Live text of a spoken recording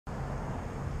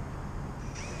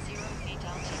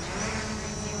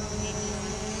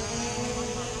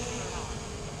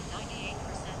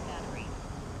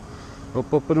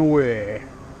Up and away.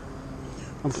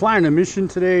 I'm flying a mission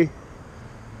today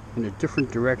in a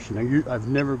different direction. I've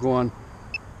never gone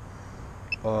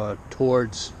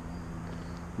towards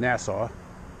Nassau.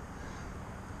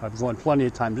 I've gone plenty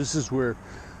of times. This is where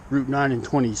Route 9 and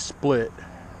 20 split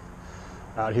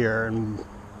out here, and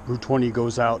Route 20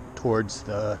 goes out towards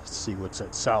the, let's see, what's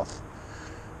that, south,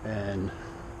 and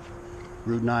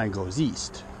Route 9 goes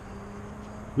east.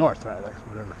 North, rather,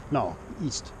 whatever. No,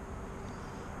 east.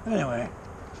 Anyway,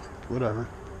 whatever.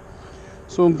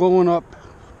 So I'm going up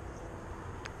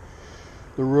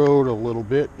the road a little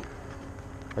bit.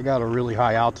 I got a really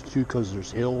high altitude because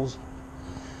there's hills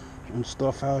and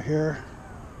stuff out here.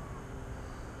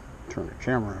 Turn the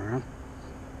camera around.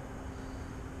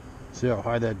 See how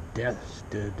high that dead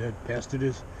bastard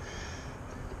is?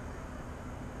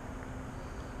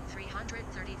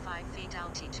 335 feet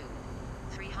altitude,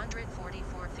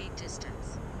 344 feet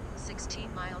distance,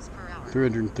 16 miles per hour,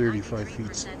 335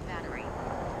 feet. Battery.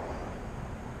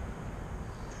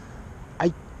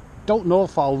 I don't know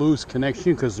if I'll lose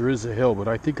connection because there is a hill, but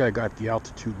I think I got the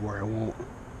altitude where I won't.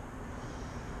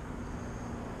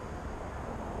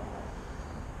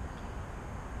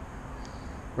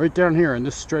 Right down here in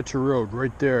this stretch of road,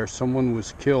 right there, someone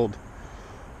was killed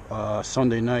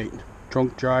Sunday night.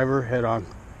 Drunk driver, head-on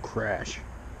crash.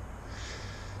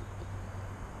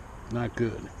 Not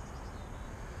good.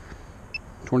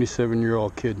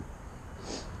 27-year-old kid.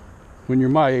 When you're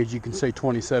my age, you can say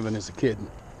 27 is a kid.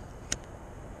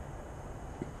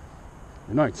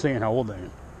 You're not saying how old I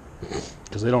am,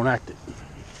 because they don't act it.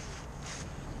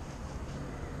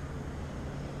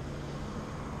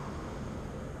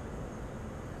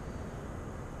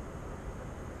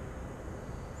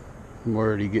 I'm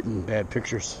already getting bad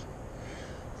pictures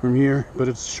from here, but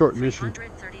it's a short mission.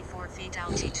 334 feet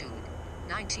altitude,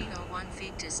 1901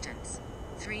 feet distance,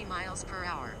 3 miles per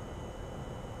hour.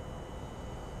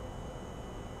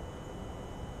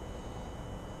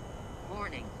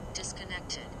 Warning,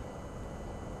 disconnected.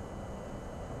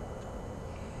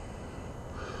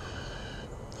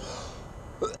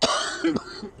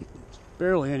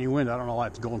 Barely any wind. I don't know why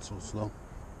it's going so slow.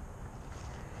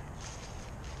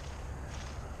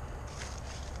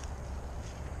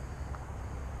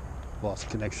 Lost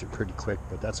connection pretty quick,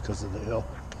 but that's because of the hill.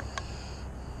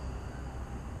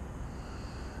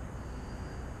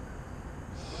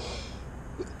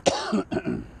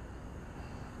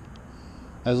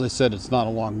 As I said, it's not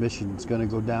a long mission. It's going to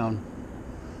go down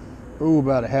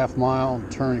about a half mile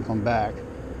and turn and come back.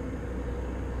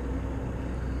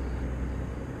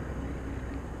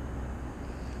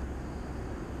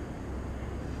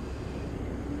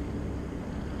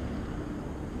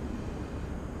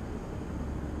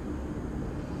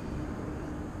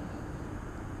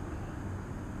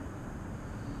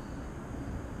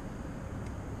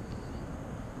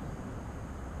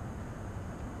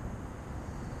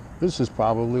 This is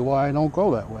probably why I don't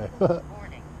go that way.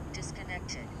 Warning,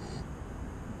 disconnected.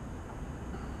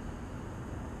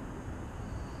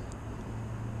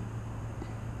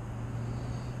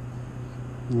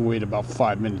 Wait about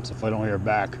 5 minutes. If I don't hear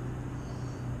back,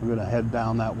 I'm gonna head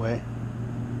down that way.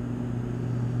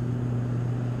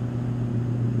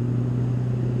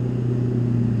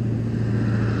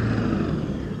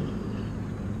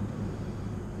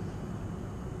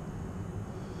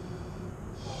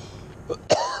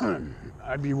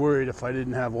 I'd be worried if I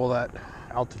didn't have all that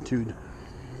altitude.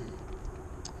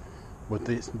 But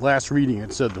the last reading,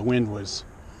 it said the wind was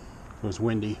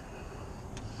windy.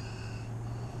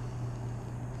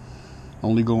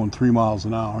 Only going 3 miles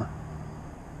an hour.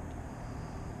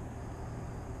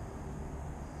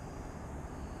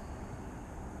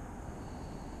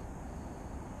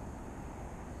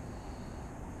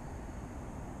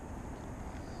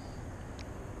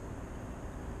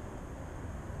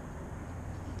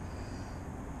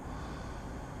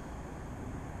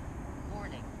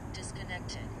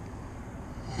 Disconnected.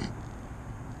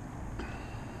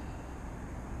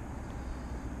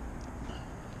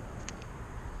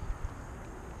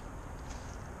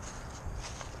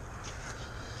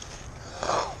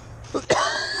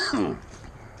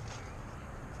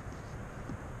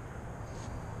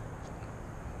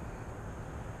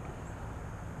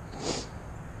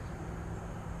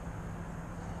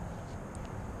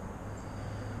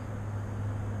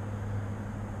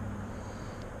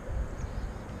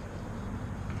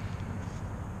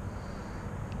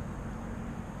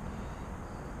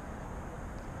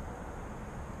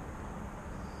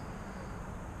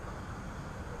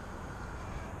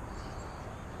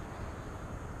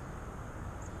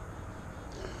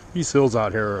 These hills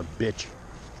out here are a bitch.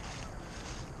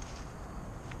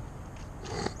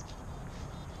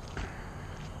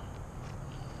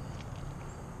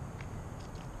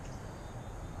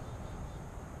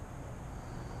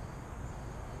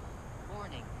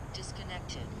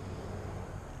 Disconnected.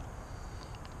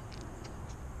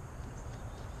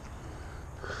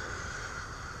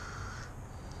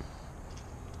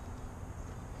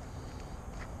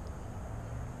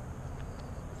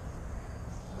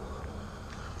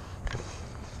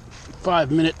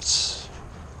 Five minutes.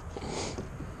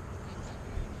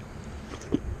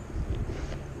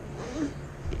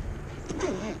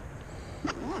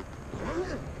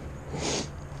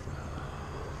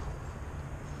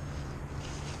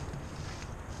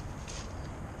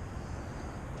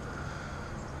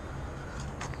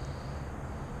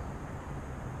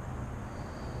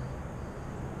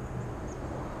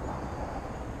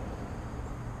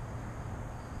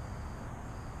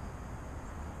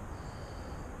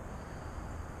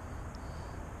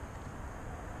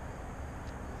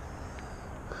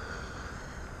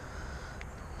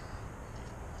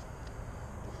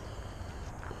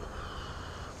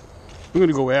 I'm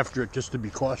gonna go after it just to be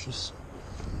cautious.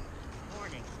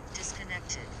 Warning,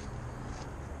 disconnected.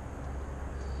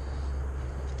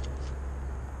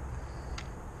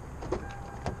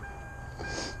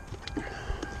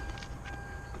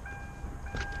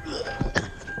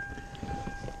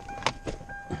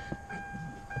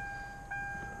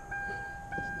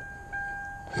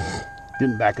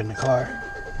 Getting back in the car.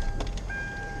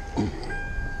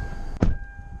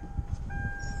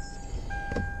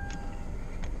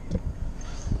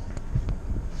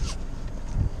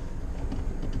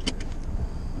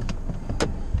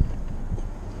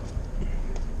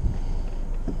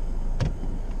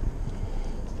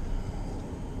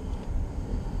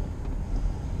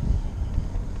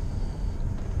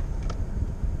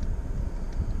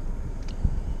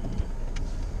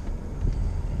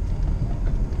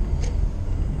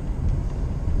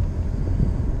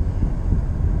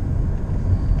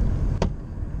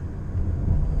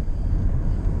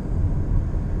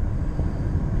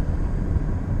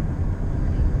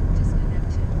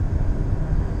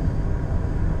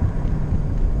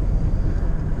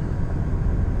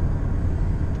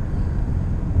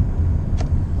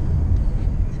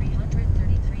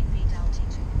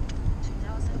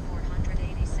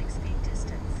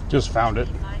 Just found it.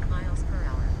 85 miles per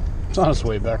hour. It's on its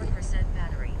way back. 4%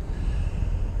 battery.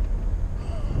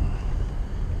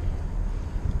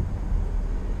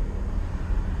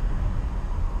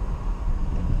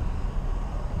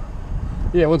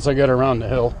 Yeah, once I get around the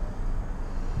hill.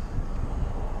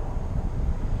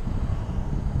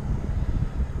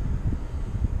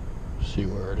 See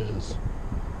where it is.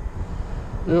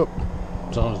 Yep,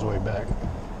 it's on its way back.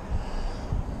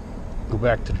 Go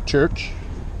back to the church.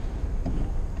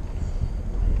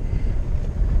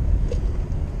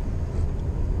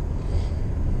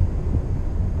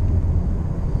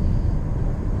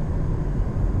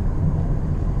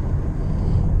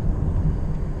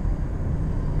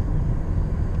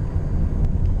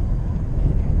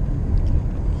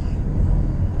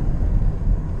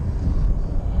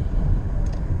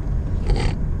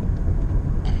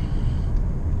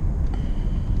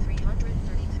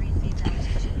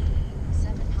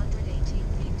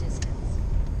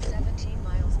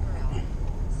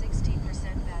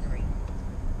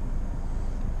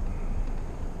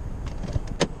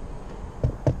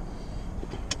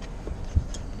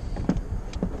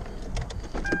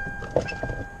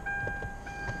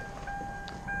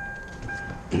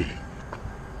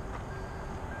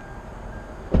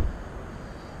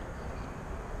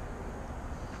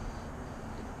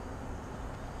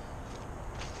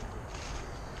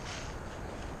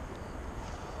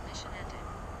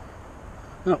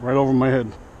 Oh, right over my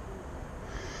head.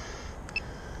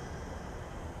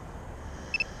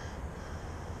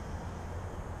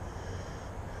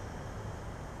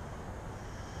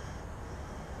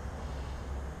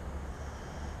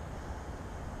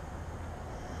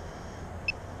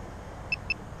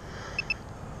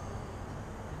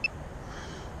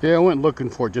 Yeah, I went looking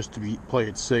for it just to play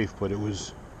it safe, but it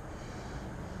was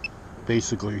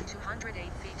basically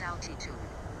 208 feet altitude,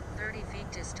 30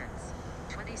 feet distance,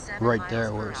 27 right miles there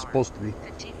per where it's hour, supposed to be.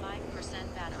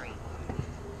 55% battery.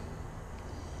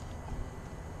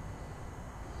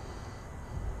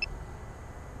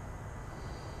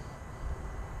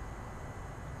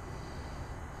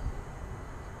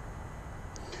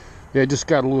 Yeah, I just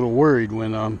got a little worried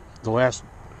when the last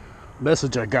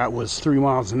message I got was 3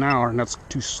 miles an hour, and that's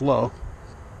too slow.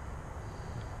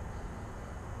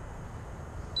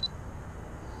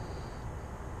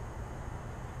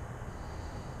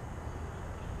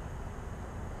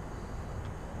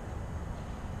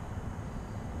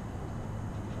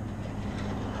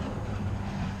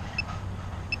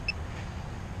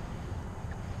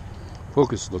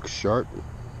 Focus looks sharp.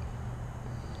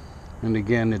 And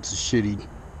again, it's a shitty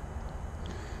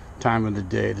time of the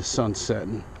day, the sun's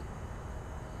setting.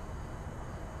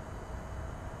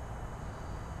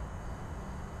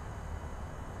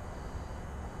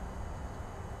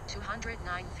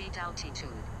 feet altitude,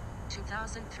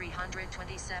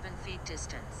 2,327 feet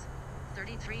distance,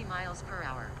 33 miles per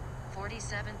hour, 47%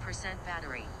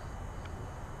 battery.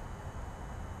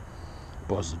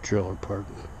 Buzz the trailer park.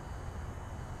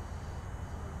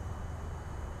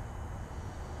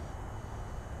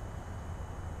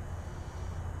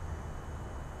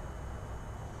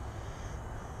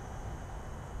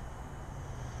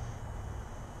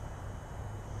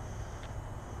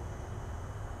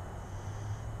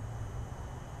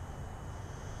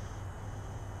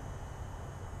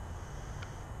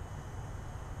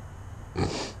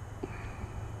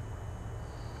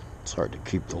 It's hard to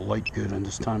keep the light good on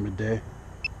this time of day.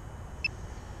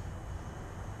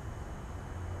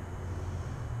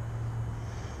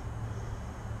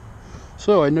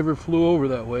 So I never flew over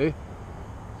that way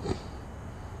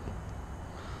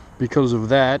because of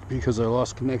that, because I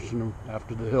lost connection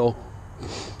after the hill.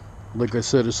 Like I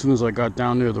said, as soon as I got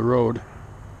down near the road,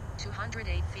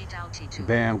 208 feet altitude,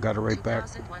 bam, got it right back.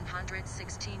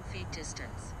 2,116 feet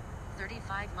distance,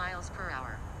 35 miles per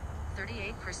hour,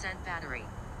 38% battery.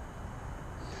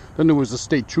 Then there was a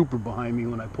state trooper behind me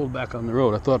when I pulled back on the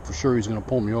road. I thought for sure he was going to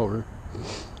pull me over.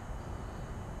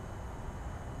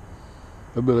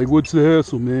 I'd be like, what's the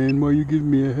hassle, man? Why are you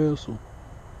giving me a hassle?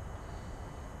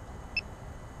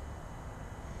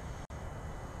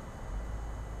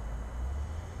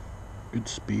 Good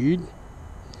speed.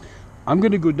 I'm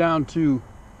going to go down to,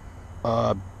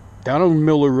 down on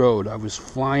Miller Road. I was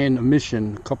flying a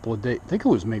mission a couple of days. I think it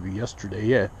was maybe yesterday,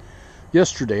 yeah.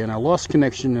 Yesterday, and I lost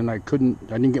connection and I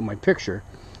didn't get my picture.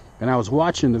 And I was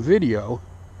watching the video,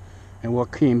 and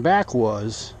what came back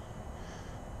was,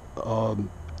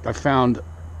 I found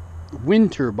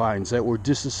wind turbines that were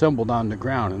disassembled on the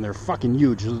ground, and they're fucking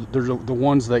huge. They're the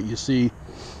ones that you see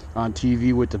on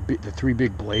TV with the three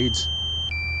big blades.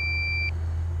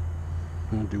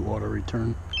 I'm gonna do auto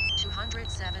return.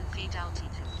 207 feet altitude.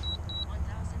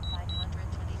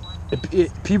 1,521.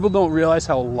 People don't realize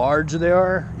how large they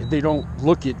are. They don't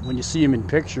look it when you see them in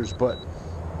pictures, but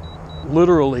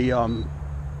literally, the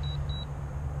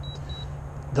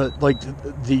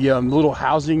little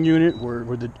housing unit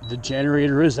where the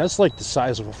generator is, that's like the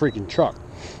size of a freaking truck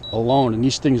alone, and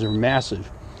these things are massive.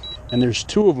 And there's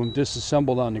two of them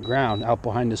disassembled on the ground out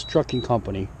behind this trucking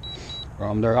company.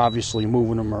 They're obviously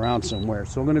moving them around somewhere,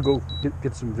 so I'm gonna go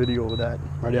get some video of that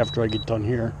right after I get done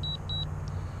here.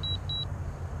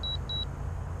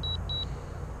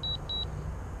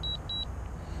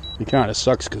 It kind of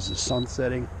sucks because the sun's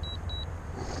setting,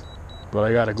 but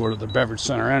I gotta go to the beverage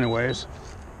center anyways.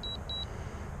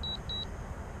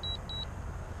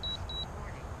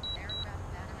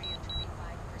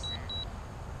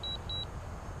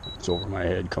 It's over my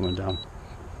head coming down.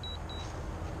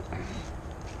 I'm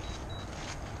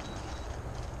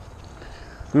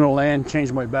gonna land,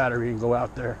 change my battery, and go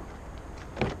out there.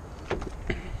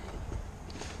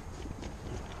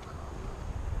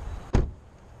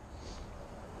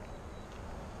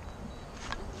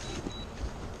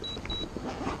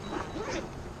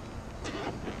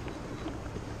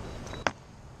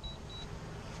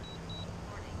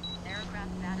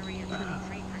 Aircraft battery at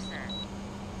 23%.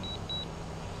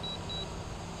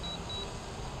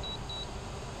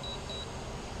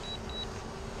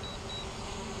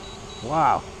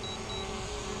 Wow.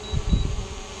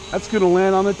 That's gonna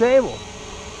land on the table.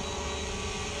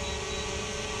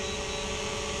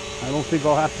 I don't think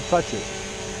I'll have to touch it.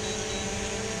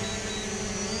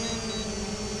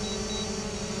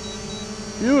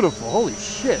 Beautiful, holy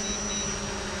shit.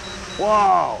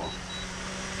 Wow.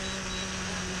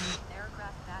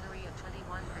 Aircraft battery at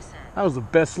 21%. That was the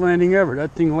best landing ever.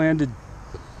 That thing landed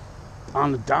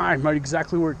on the dime, right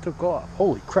exactly where it took off.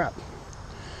 Holy crap.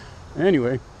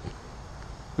 Anyway, I'm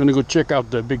gonna go check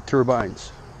out the big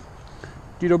turbines.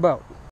 Dito bout.